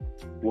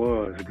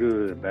Was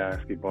good,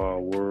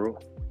 basketball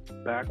world?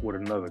 Back with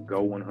another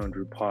Go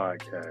 100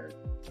 podcast.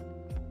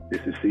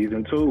 This is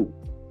season two.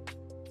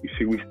 You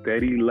see, we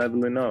steady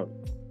leveling up.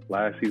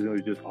 Last season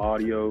was just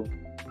audio.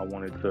 I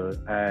wanted to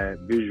add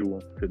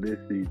visual to this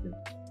season.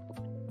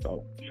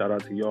 So shout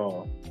out to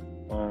y'all.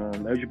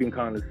 As you can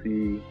kind of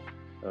see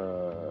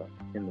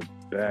in the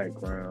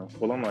background.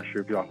 Well, I'm not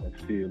sure if y'all can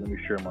see it. Let me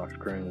share my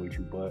screen with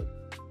you. But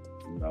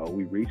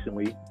we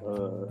recently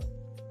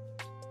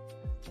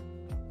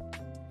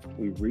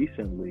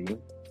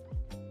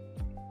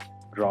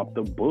dropped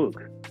a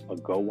book, a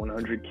Go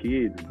 100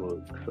 Kids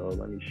book. So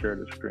let me share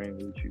the screen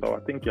with you. So I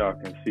think y'all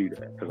can see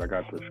that because I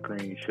got the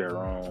screen share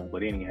on.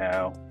 But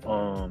anyhow,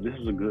 this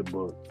is a good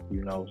book,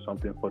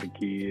 something for the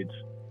kids,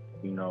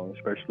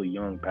 especially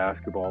young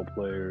basketball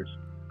players.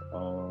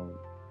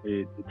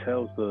 It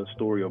tells the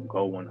story of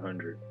Go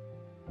 100,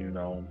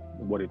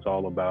 what it's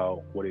all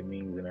about, what it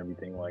means and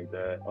everything like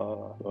that.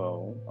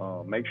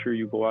 Make sure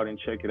you go out and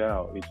check it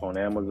out. It's on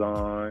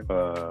Amazon.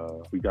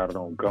 We got it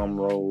on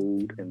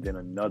Gumroad, and then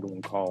another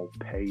one called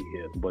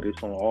PayHip. But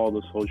it's on all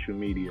the social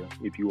media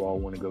if you all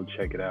want to go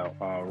check it out.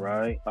 All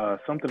right.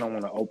 Something I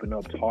want to open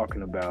up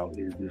talking about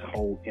is this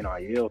whole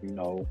NIL,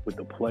 with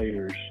the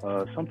players.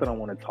 Something I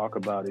want to talk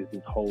about is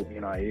this whole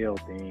NIL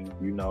thing,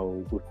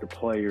 with the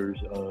players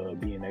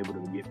being able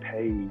to get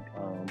paid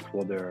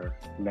for their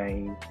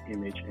name,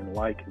 image, and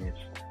likeness.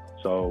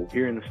 So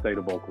here in the state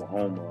of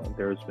Oklahoma,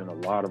 there's been a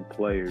lot of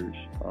players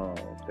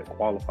that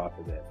qualify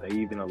for that. They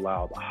even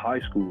allow the high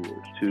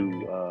schoolers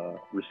to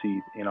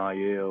receive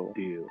NIL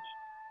deals,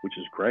 which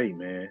is great,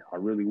 man. I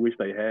really wish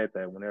they had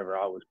that whenever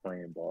I was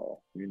playing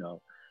ball,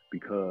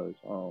 because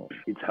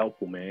it's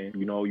helpful, man.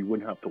 You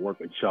wouldn't have to work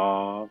a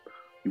job.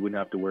 You wouldn't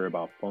have to worry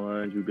about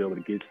funds. You'd be able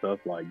to get stuff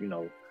like,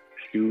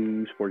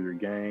 shoes for your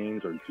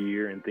games or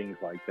gear and things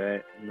like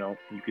that. You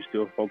can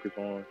still focus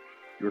on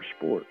your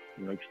sport.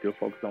 You can still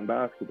focus on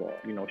basketball.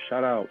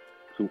 Shout out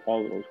to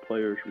all of those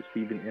players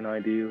receiving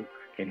NIL.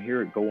 And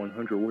here at Go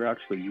 100, we're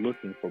actually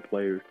looking for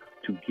players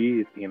to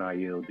give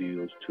NIL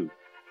deals to.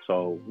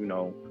 So,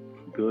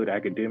 good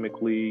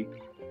academically,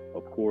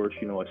 of course,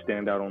 a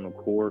standout on the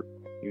court,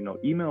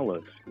 email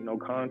us,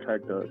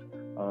 contact us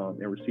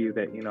and receive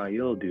that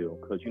NIL deal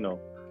because, an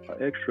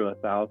extra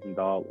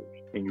 $1,000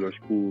 in your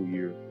school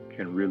year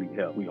can really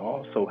help. We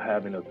also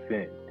have an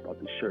event. About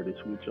to share this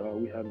with y'all.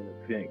 We have an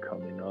event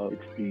coming up.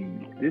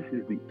 This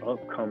is the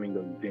upcoming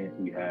event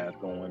we have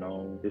going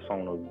on. It's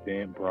on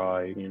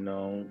Eventbrite.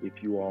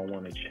 If you all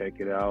want to check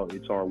it out,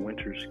 it's our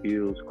Winter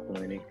Skills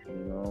Clinic.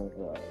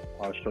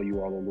 I'll show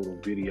you all a little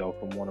video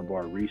from one of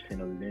our recent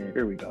events.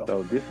 Here we go.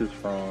 So this is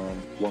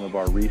from one of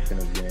our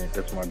recent events.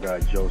 That's my guy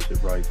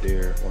Joseph right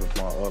there, one of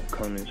my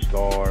upcoming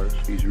stars.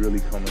 He's really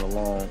coming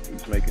along.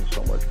 He's making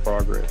so much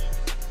progress.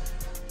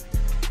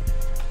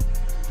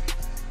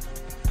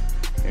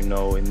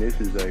 And this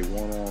is a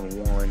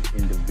one-on-one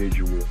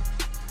individual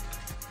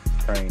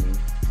training.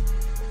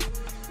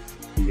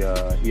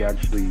 He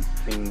actually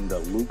seen the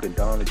Luka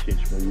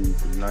Doncic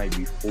move the night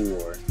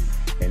before,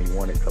 and he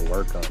wanted to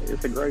work on it.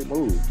 It's a great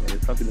move, and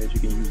it's something that you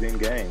can use in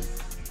game.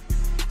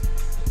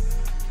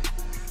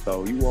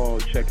 So you all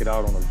check it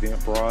out on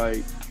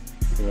Eventbrite,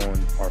 on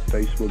our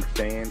Facebook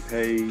fan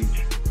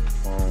page,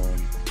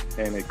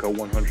 and at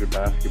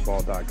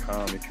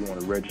Go100basketball.com if you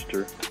want to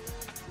register.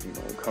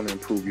 Come and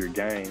improve your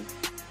game.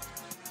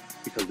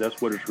 Because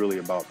that's what it's really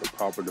about, the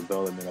proper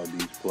development of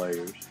these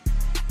players.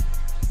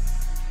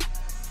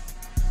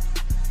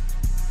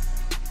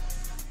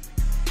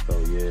 So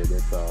yeah,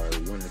 that's our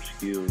Winter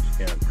Skills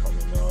Camp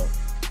coming up.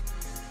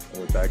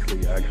 What's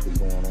actually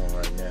going on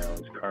right now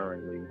is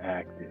currently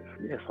active.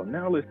 Yeah, so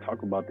now let's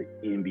talk about the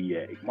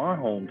NBA. My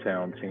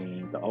hometown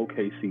team, the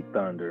OKC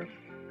Thunder,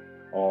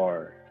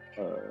 are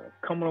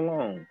coming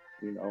along.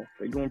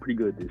 They're doing pretty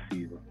good this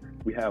season.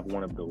 We have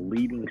one of the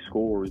leading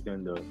scorers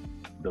in the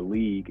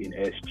league in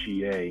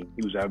SGA.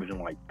 He was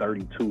averaging like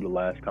 32 the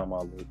last time I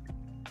looked.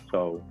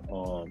 So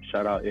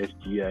shout out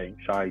SGA,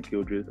 Shai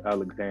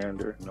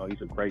Gilgeous-Alexander.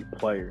 He's a great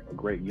player, a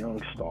great young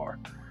star.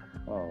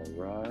 All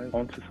right,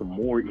 on to some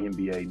more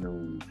NBA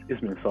news.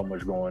 It's been so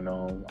much going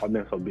on. I've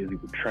been so busy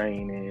with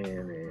training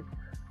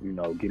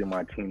and, getting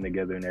my team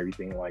together and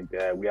everything like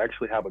that. We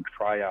actually have a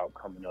tryout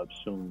coming up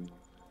soon.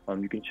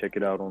 You can check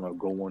it out on our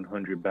Go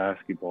 100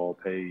 basketball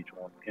page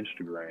on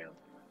Instagram.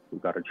 We've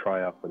got a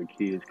tryout for the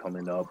kids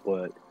coming up.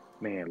 But,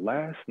 man,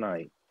 last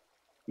night,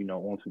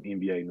 on some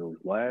NBA news,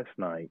 last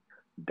night,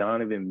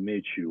 Donovan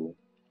Mitchell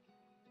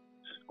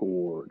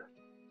scored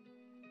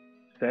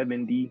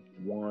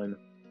 71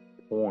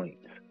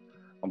 points.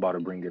 I'm about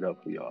to bring it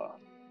up for y'all.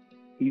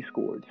 He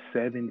scored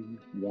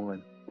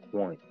 71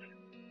 points.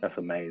 That's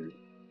amazing,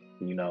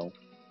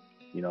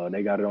 and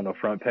they got it on the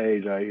front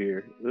page right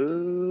here.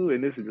 Ooh,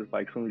 and this is just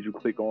like as soon as you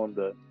click on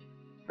the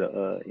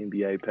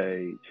NBA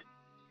page.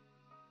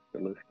 So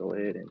let's go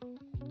ahead and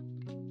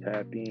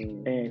tap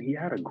in. And he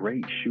had a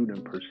great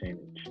shooting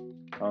percentage.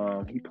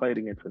 He played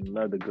against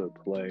another good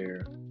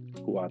player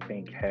who I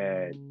think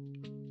had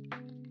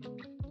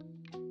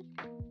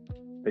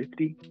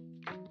 50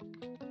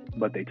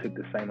 but they took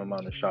the same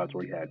amount of shots,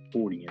 where he had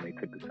 40 and they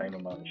took the same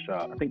amount of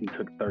shots. I think he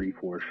took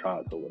 34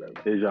 shots or whatever.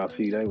 As y'all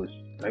see, they was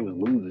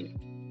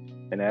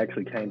losing, and they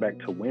actually came back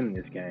to win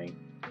this game.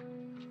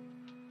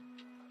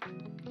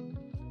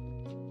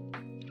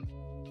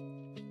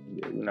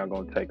 Yeah, we're not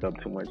gonna take up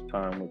too much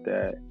time with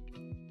that.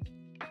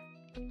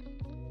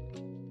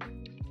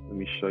 Let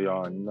me show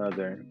y'all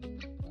another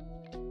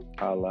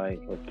highlight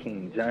of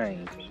King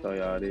James. Show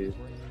y'all this.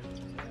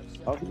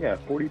 Oh, he had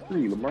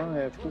 43. LeBron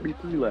had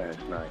 43 last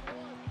night.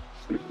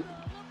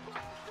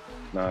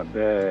 Not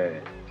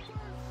bad.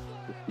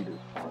 Let's see this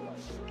highlight.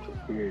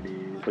 Here it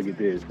is. Look at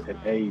this. At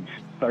age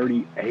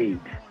 38.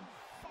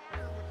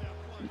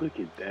 Look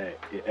at that.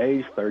 At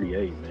age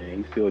 38, man,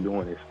 he's still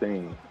doing his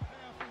thing.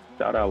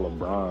 Shout out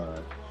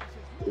LeBron.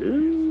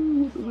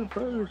 Ooh, what's the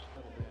reverse?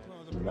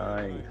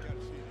 Nice.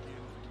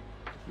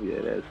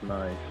 Yeah, that's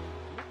nice.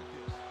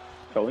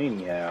 So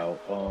anyhow,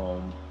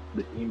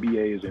 the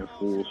NBA is in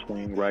full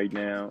swing right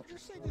now.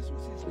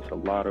 There's a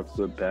lot of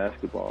good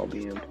basketball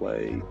being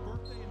played.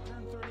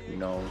 You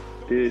know,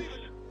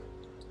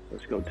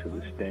 let's go to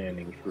the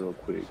standings real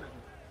quick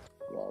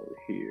while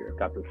we're here.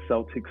 Got the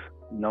Celtics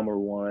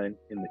 #1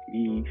 in the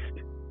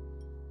East.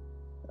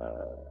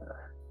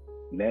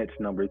 Nets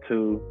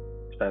 #2.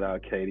 Shout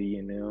out KD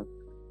and them.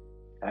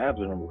 Cavs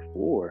are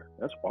 #4.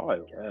 That's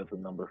wild. Cavs are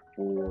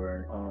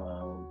 #4.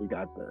 We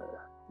got the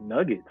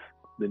Nuggets,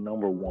 the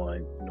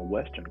 #1 in the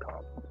Western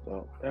Conference.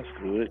 So that's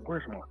good.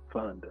 Where's my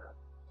Thunder?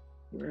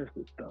 Where's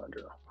the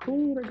Thunder?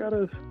 Ooh, they got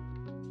us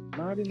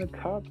not in the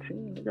top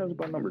 10. They got us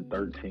about number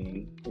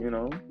 13. You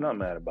know, not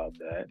mad about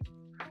that.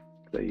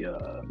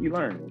 You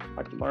learn. It's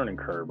like a learning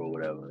curve or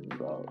whatever.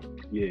 So,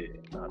 yeah,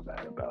 not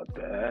bad about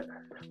that.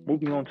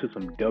 Moving on to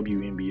some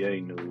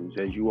WNBA news.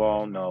 As you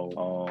all know,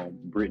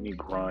 Brittany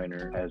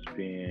Griner has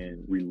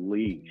been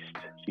released.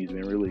 She's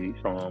been released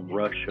from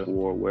Russia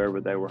or wherever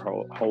they were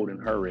holding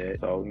her at.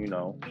 So, you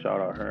know, shout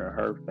out her and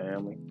her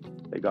family.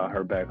 They got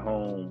her back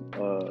home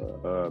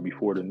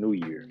before the new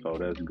year, so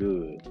that's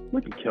good.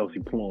 Look at Kelsey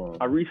Plum.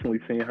 I recently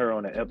seen her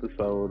on an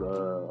episode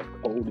of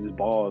Old as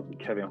Balls with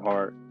Kevin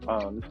Hart.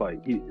 It's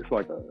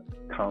like a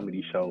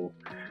comedy show.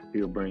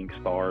 He'll bring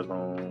stars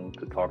on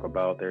to talk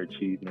about their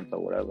achievements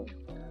or whatever.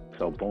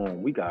 So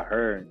boom, we got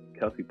her,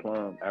 Kelsey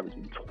Plum,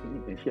 averaging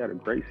 20, and she had a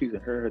great season.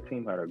 Her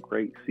team had a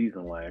great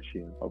season last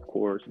year. Of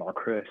course, my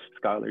crush,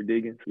 Skylar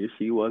Diggins, if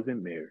she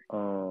wasn't married.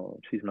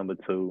 She's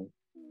 #2.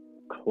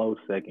 Close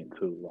second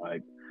too.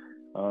 Like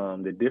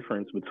the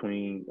difference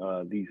between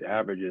these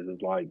averages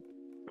is like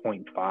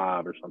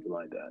 0.5 or something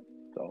like that.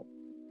 So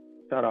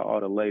shout out all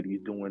the ladies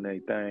doing their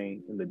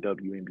thing in the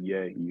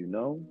WNBA, you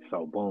know?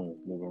 So boom,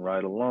 moving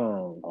right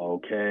along.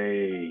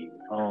 Okay.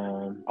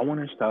 I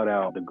want to shout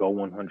out the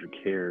Go-100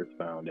 Cares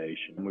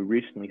Foundation. We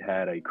recently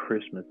had a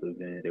Christmas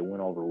event. It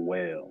went over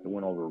well. It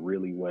went over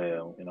really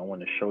well. And I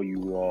want to show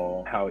you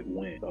all how it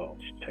went. So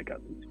just check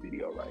out this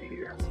video right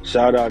here.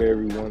 Shout out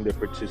everyone that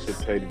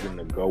participated in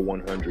the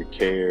Go-100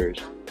 Cares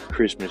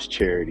Christmas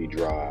charity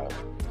drive.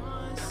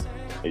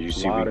 As you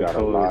see, we got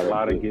a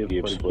lot of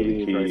gifts for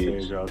the kids. Right there,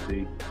 y'all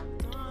see.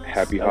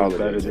 Happy holidays.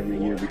 Better than the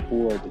year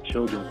before at the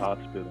Children's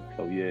Hospital.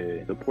 So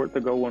yeah, support the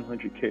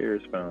Go-100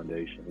 Cares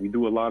Foundation. We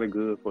do a lot of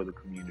good for the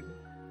community.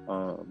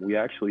 We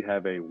actually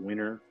have a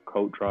winter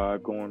coat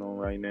drive going on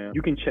right now.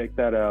 You can check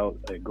that out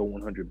at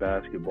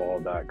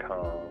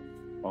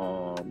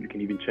go100basketball.com. You can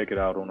even check it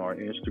out on our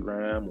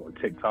Instagram or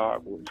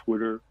TikTok or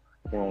Twitter.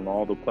 We're on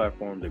all the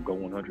platforms at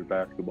Go-100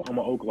 Basketball. I'm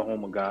an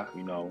Oklahoma guy,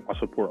 you know. I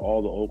support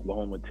all the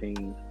Oklahoma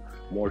teams,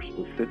 more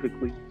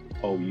specifically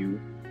OU,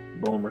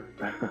 Boomer.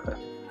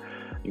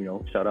 You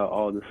know, shout out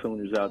all the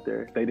Sooners out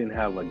there. They didn't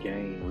have a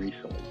game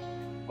recently.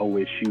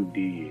 OSU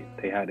did.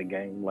 They had a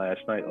game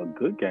last night, a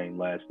good game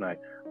last night,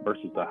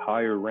 versus the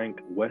higher-ranked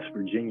West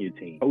Virginia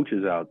team.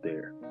 Coaches out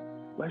there,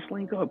 let's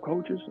link up,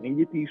 coaches, and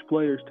get these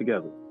players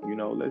together. You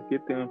know, let's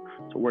get them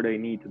to where they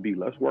need to be.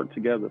 Let's work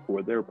together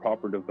for their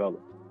proper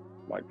development.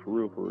 Like, for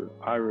real, for real.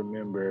 I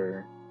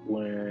remember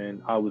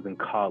when I was in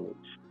college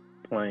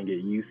playing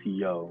at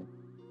UCO,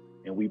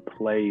 and we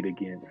played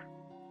against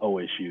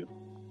OSU.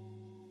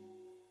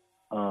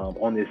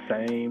 On this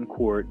same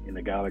court in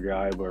the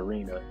Gallagher-Iba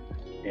Arena,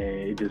 and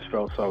it just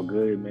felt so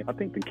good, man. I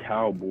think the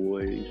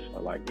Cowboys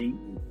are like 8-2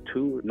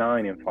 or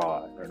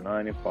 9-5. They're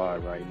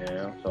 9-5 right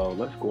now. So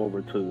let's go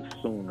over to the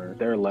Sooners.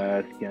 Their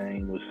last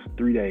game was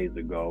 3 days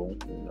ago.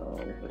 You know,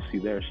 let's see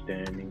their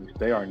standings.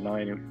 They are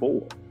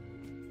 9-4.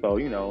 So,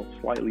 you know,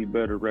 slightly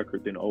better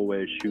record than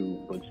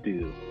OSU, but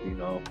still, you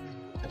know.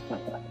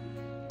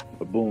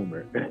 A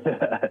boomer.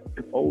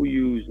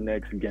 OU's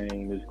next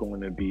game is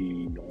going to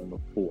be on the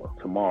 4th,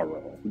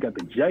 tomorrow. We got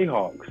the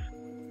Jayhawks,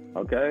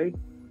 okay?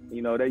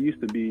 You know, Kansas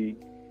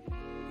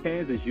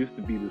used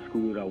to be the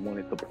school that I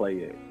wanted to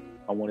play at.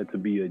 I wanted to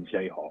be a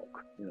Jayhawk,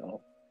 you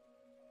know?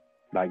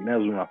 Like, that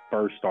was when I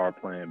first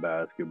started playing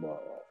basketball,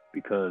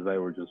 because they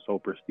were just so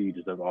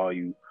prestigious. That's all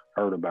you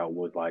heard about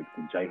was, like,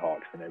 the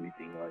Jayhawks and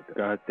everything like that.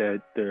 Got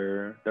that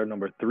they're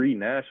 #3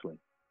 nationally.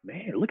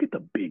 Man, look at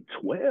the Big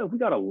 12. We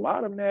got a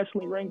lot of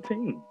nationally ranked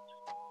teams.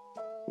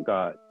 We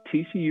got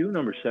TCU,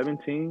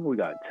 #17. We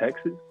got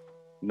Texas,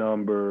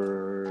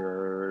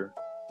 Number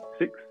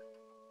 6,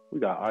 we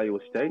got Iowa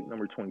State.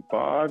 Number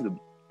 25, the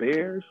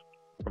Bears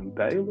from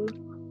Baylor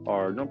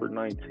are number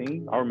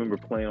 19. I remember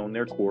playing on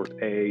their court,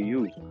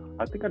 AAU.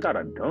 I think I got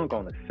a dunk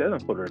on a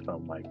 7-footer or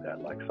something like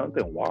that, like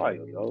something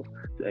wild, yo.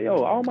 Say,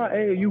 yo, all my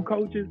AAU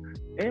coaches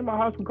and my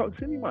high school coaches,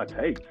 send me my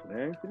tapes,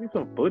 man. Send me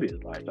some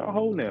footage. Like, y'all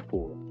holding that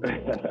for?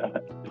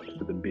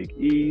 The Big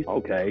East.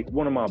 Okay,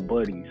 one of my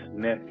buddies'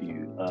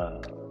 nephew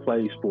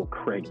plays for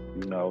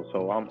Creighton, you know,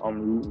 so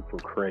I'm rooting for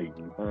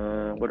Creighton.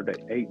 What are they?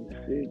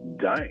 8-6?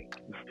 Dang,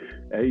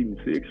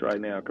 8-6 right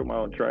now. Come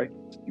on, Trey,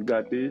 you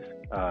got this.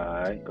 All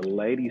right, the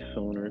Lady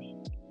Sooners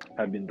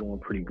have been doing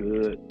pretty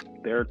good.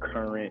 Their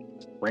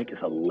current rank is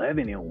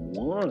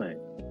 11-1.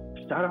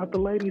 Shout out the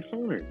Lady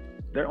Sooners.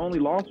 Their only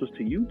loss was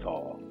to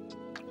Utah,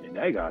 and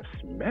they got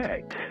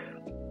smacked.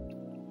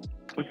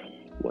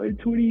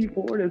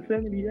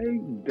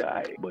 24-78.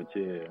 Dang. But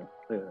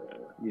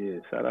yeah,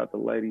 shout out the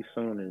Lady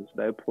Sooners.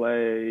 They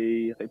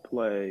play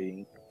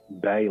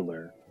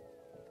Baylor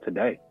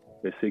today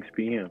at 6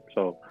 p.m.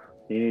 So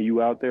any of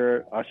you out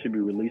there, I should be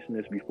releasing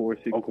this before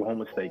 6.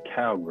 Oklahoma State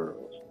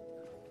Cowgirls.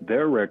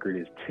 Their record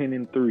is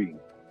 10-3.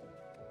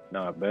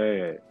 Not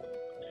bad.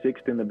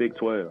 6th in the Big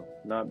 12.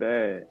 Not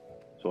bad.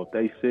 So if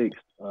they 6th,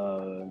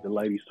 the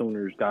Lady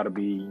Sooners got to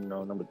be, you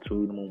know, number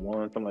 2, number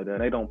 1, something like that.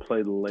 They don't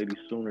play the Lady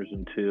Sooners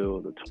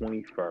until the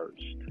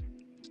 21st.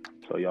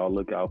 So y'all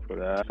look out for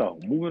that. So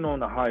moving on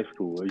to high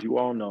school. As you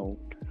all know,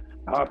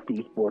 high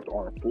school sports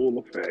are in full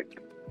effect.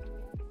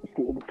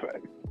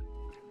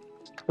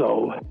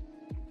 So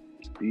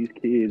these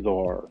kids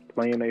are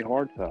playing their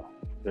hearts out.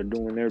 They're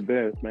doing their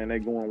best, man. They're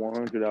going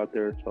 100 out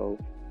there. So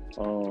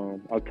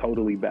I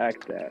totally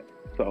back that.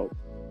 So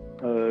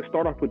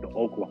start off with the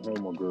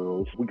Oklahoma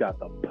girls. We got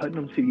the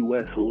Putnam City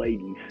West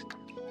ladies.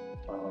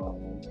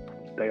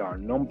 They are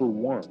number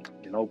 1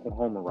 in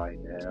Oklahoma right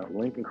now.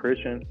 Lincoln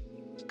Christian,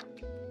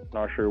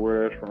 not sure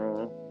where that's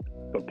from.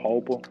 The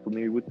Pulpa,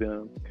 familiar with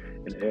them.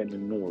 And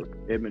Edmond North.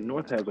 Edmond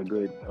North has a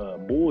good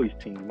boys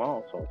team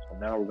also. So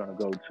now we're going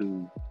to go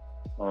to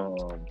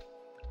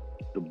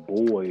the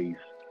boys.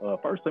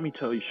 First, let me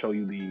show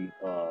you the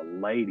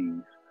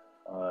ladies'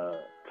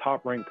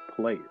 top-ranked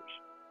players.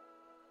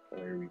 So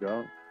here we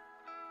go.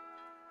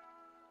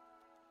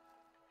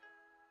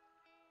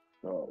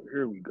 So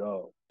here we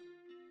go.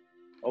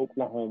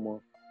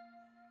 Oklahoma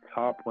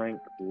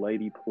top-ranked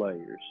lady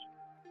players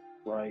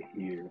right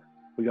here.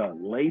 We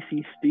got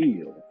Lacey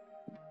Steele.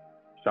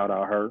 Shout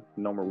out her,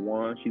 number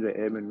 1. She's at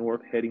Edmond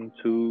North, heading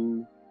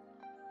to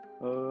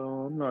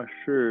I'm not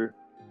sure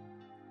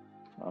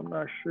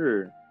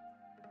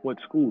what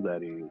school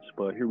that is,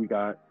 but here we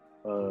got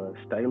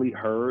Staley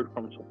Hurd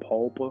from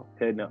Sapulpa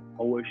heading to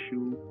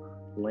OSU.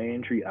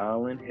 Landry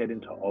Allen heading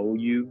to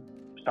OU.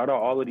 Shout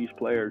out all of these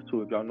players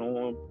too. If y'all know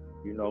them,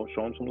 you know,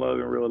 show them some love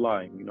in real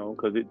life, you know,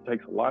 because it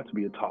takes a lot to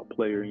be a top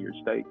player in your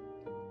state.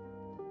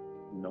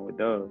 You know, it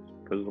does,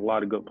 because there's a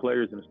lot of good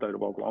players in the state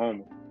of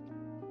Oklahoma.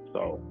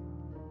 So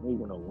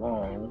moving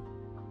along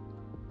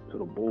to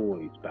the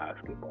boys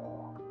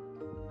basketball.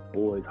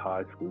 Boys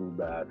high school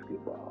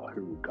basketball.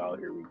 Here we go.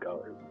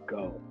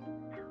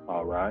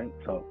 All right,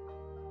 so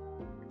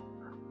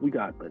we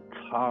got the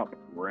top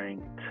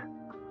ranked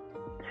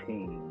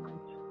teams.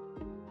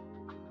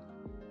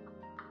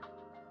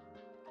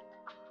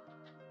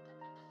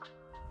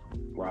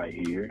 Right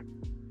here.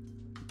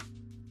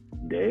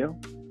 Dale?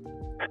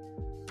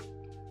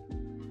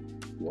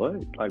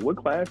 What? Like, what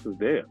class was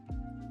there?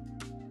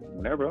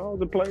 Whenever I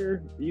was a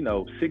player, you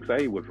know,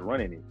 6A was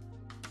running it.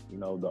 You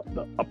know,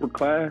 the upper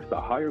class, the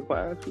higher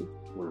classes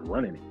were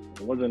running it.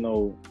 It wasn't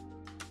no,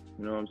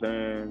 you know what I'm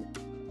saying,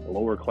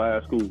 lower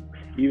class school.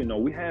 Even though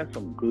we had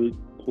some good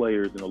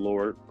players in the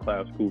lower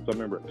class schools. I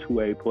remember a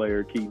 2A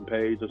player, Keaton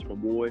Page, that's my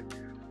boy.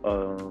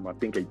 I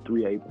think a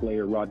 3A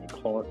player, Rodney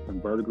Clark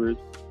from Verdigris,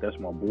 that's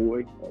my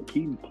boy.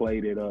 Keaton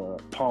played at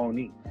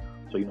Pawnee.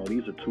 So, you know,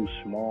 these are 2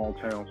 small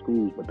town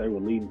schools, but they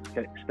were leading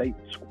state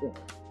scoring.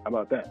 How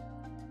about that?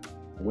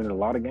 Winning a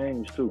lot of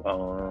games, too.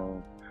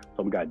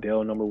 So we got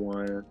Dell number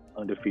 1,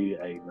 undefeated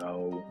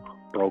 8-0,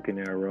 Broken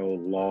Arrow,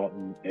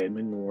 Lawton,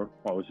 Edmond North.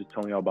 I was just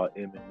telling y'all about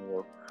Edmond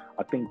North.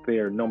 I think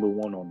they're number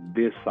 1 on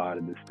this side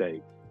of the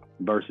state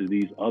versus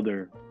these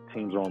other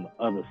teams are on the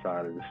other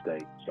side of the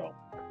state. So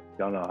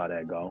y'all know how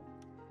that go.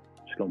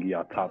 Just gonna give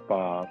y'all top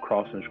 5.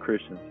 Crossings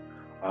Christians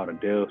out of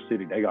Dale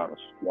City. They got a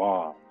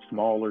squad.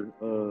 Smaller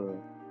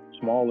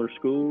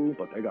school,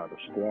 but they got a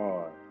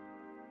squad.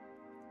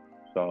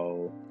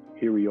 So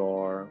here we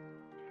are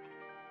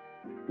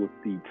with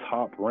the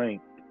top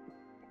ranked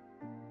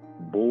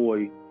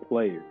boy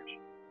players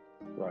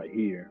right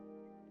here.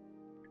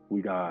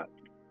 We got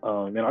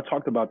and I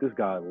talked about this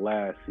guy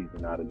last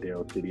season out of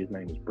Dale City. His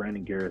name is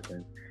Brandon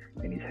Garrison,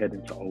 and he's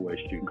heading to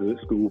OSU. Good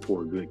school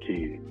for a good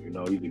kid. You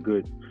know, he's a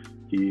good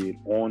kid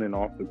on and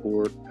off the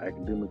court,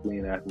 academically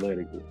and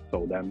athletically.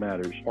 So that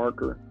matters.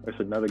 Parker, that's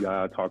another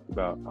guy I talked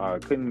about. I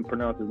couldn't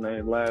pronounce his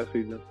name last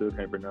season, still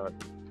can't pronounce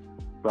it.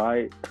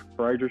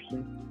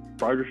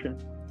 Friederson.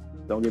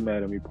 Don't get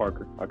mad at me,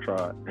 Parker. I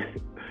tried.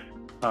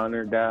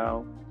 Connor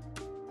Dow,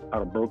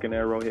 out of Broken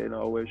Arrow heading to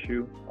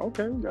OSU.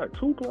 Okay, we got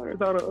 2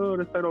 players out of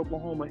the state of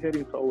Oklahoma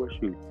heading to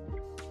OSU.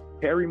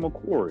 Harry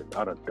McCord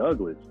out of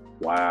Douglas.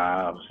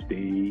 Wow,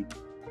 Steve.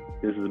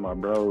 This is my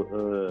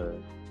bro,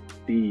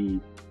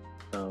 Steve,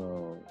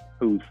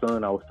 whose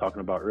son I was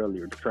talking about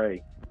earlier,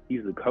 Trey.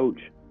 He's the coach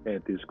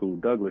at this school,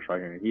 Douglas, right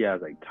here. And he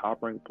has a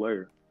top-ranked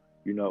player.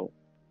 You know,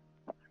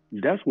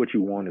 that's what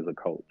you want as a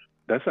coach.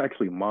 That's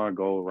actually my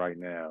goal right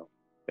now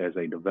as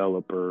a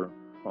developer,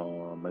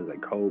 as a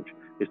coach,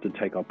 is to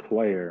take a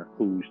player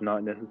who's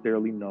not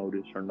necessarily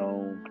noticed or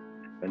known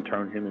and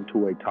turn him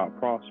into a top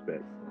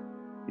prospect,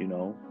 you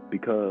know,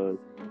 because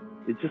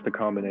it's just a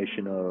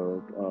combination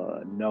of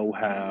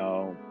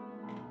know-how,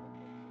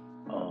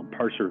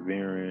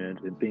 perseverance,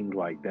 and things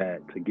like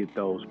that to get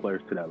those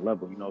players to that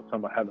level. You know,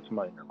 having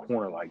somebody in the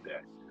corner like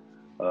that.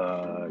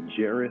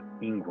 Jareth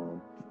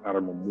Ingram out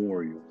of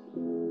Memorial.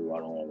 Ooh, I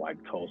don't like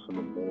Tulsa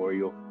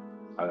Memorial.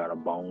 I got a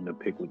bone to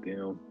pick with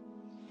them.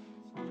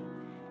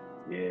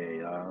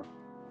 Yeah.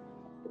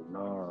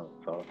 No,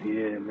 so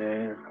yeah,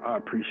 man. I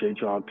appreciate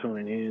y'all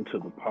tuning in to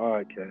the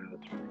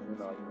podcast, man.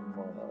 I'm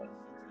gonna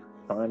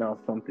find out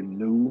something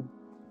new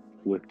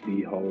with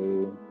the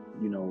whole,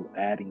 you know,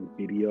 adding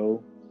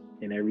video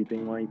and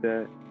everything like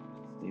that.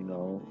 You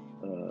know,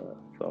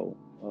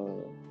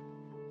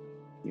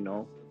 you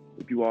know,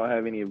 if you all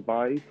have any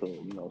advice or,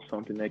 you know,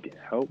 something that can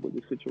help with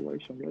the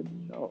situation, let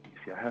me know.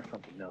 See, I have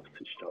something else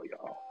to show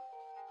y'all.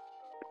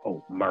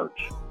 Oh,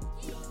 merch.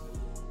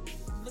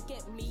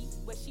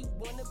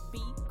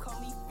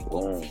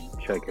 Boom.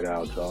 Check it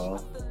out,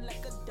 y'all.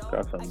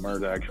 Got some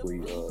merch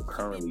actually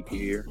currently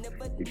here.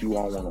 If you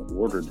all want to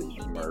order this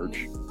merch,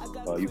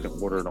 you can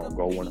order it on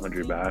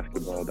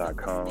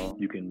Go100basketball.com.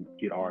 You can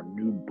get our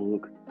new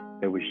book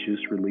that was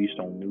just released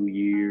on New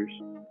Year's,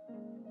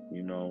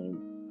 you know,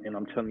 and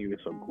I'm telling you,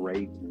 it's a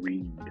great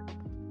read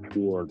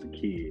for the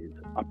kids.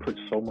 I put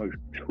so much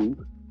truth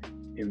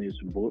in this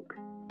book,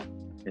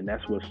 and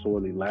that's what's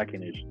sorely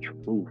lacking is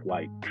truth,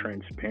 like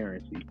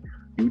transparency.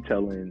 You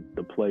telling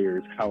the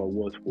players how it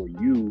was for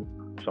you,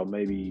 so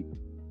maybe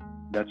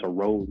that's a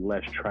road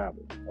less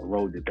traveled, a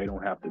road that they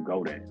don't have to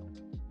go down,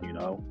 you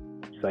know,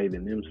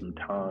 saving them some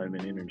time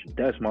and energy.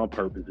 That's my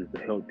purpose, is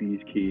to help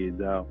these kids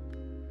out.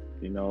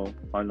 You know,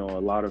 I know a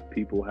lot of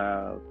people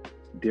have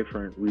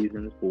different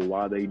reasons for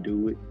why they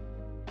do it,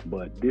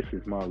 but this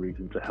is my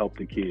reason, to help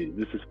the kids.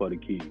 This is for the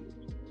kids.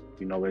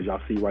 You know, as y'all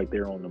see right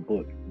there on the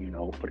book, you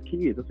know, for the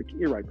kids, there's a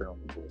kid right there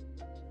on the book,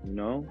 you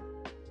know?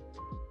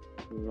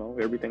 You know,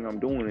 everything I'm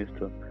doing is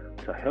to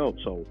help.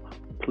 So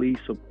please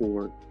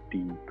support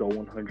the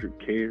Go100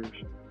 Cares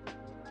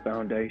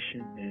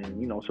Foundation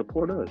and, you know,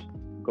 support us,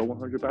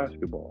 Go100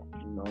 Basketball.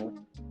 You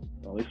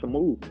know, it's a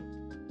movement,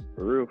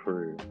 for real.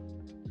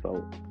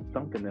 So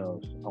something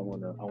else I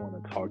wanna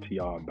talk to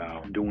y'all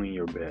about: doing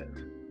your best.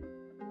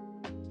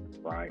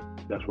 Right?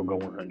 That's what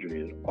Go100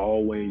 is.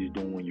 Always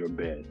doing your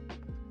best.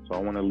 So I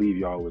want to leave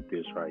y'all with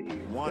this right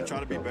here. One, try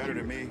to be better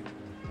than me.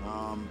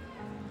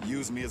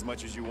 Use me as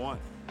much as you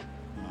want.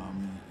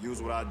 Use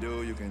what I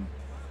do. You can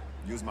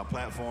use my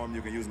platform.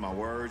 You can use my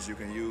words. You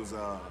can use,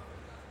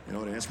 you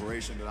know, the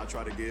inspiration that I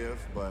try to give.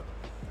 But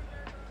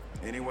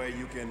anyway,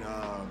 you can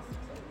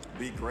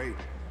be great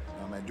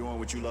at doing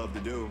what you love to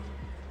do.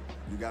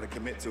 You got to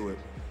commit to it.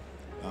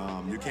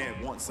 You can't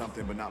want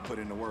something but not put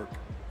in the work.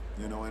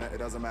 You know, and it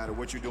doesn't matter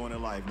what you're doing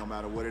in life, no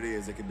matter what it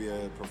is. It could be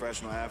a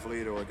professional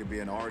athlete, or it could be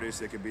an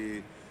artist. It could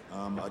be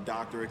a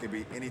doctor. It could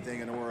be anything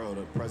in the world,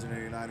 a president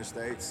of the United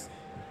States.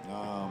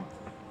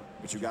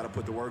 But you got to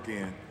put the work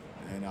in.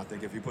 And I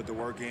think if you put the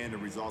work in, the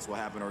results will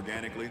happen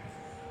organically.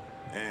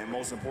 And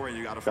most important,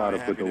 you got to find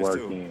happiness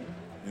too.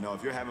 You know,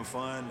 if you're having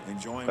fun,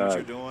 enjoying what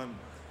you're doing,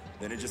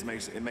 then it just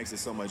makes it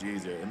so much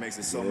easier. It makes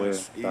it so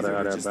much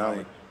easier. Just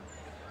like,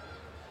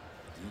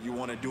 you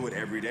want to do it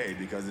every day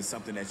because it's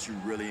something that you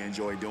really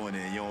enjoy doing,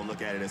 and you don't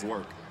look at it as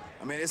work.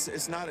 I mean,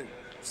 it's not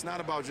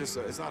about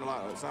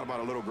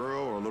a little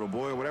girl or a little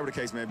boy or whatever the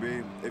case may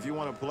be. If you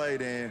want to play,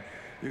 then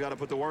you got to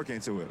put the work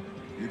into it.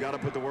 You got to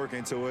put the work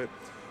into it,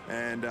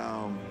 and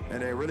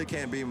there really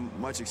can't be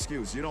much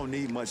excuse. You don't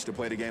need much to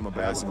play the game of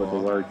basketball. Put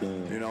the work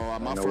in. You know,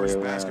 my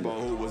first basketball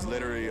hoop was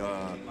literally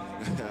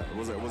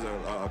was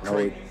a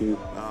crate,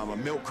 a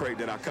milk crate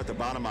that I cut the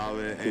bottom out of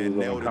it and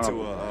nailed it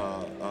to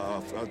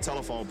a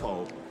telephone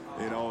pole.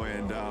 You know,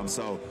 and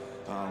so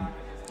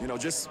you know,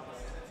 just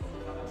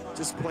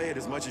play it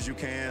as much as you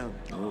can,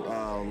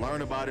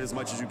 learn about it as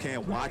much as you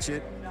can, watch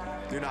it.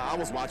 You know, I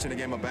was watching the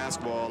game of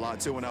basketball a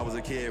lot too when I was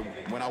a kid,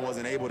 when I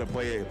wasn't able to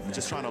play it,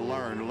 just trying to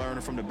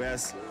learn from the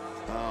best.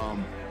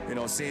 You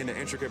know, seeing the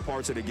intricate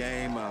parts of the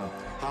game,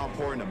 how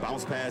important the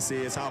bounce pass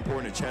is, how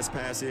important the chest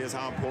pass is,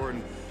 how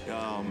important,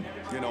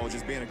 you know,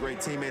 just being a great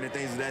teammate and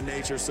things of that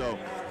nature. So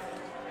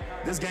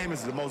this game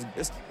is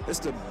it's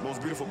the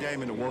most beautiful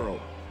game in the world.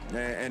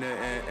 And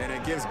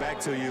it gives back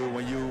to you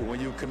when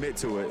you commit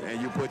to it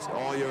and you put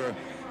all your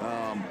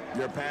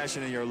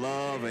passion and your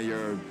love and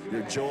your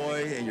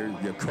joy and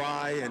your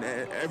cry and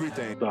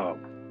everything. So,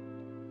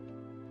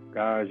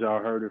 guys,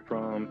 y'all heard it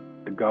from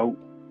the GOAT,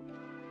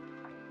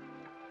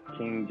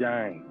 King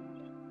James.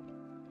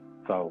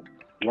 So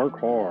work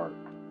hard,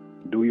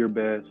 do your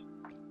best,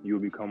 you'll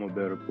become a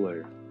better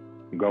player.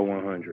 Go 100.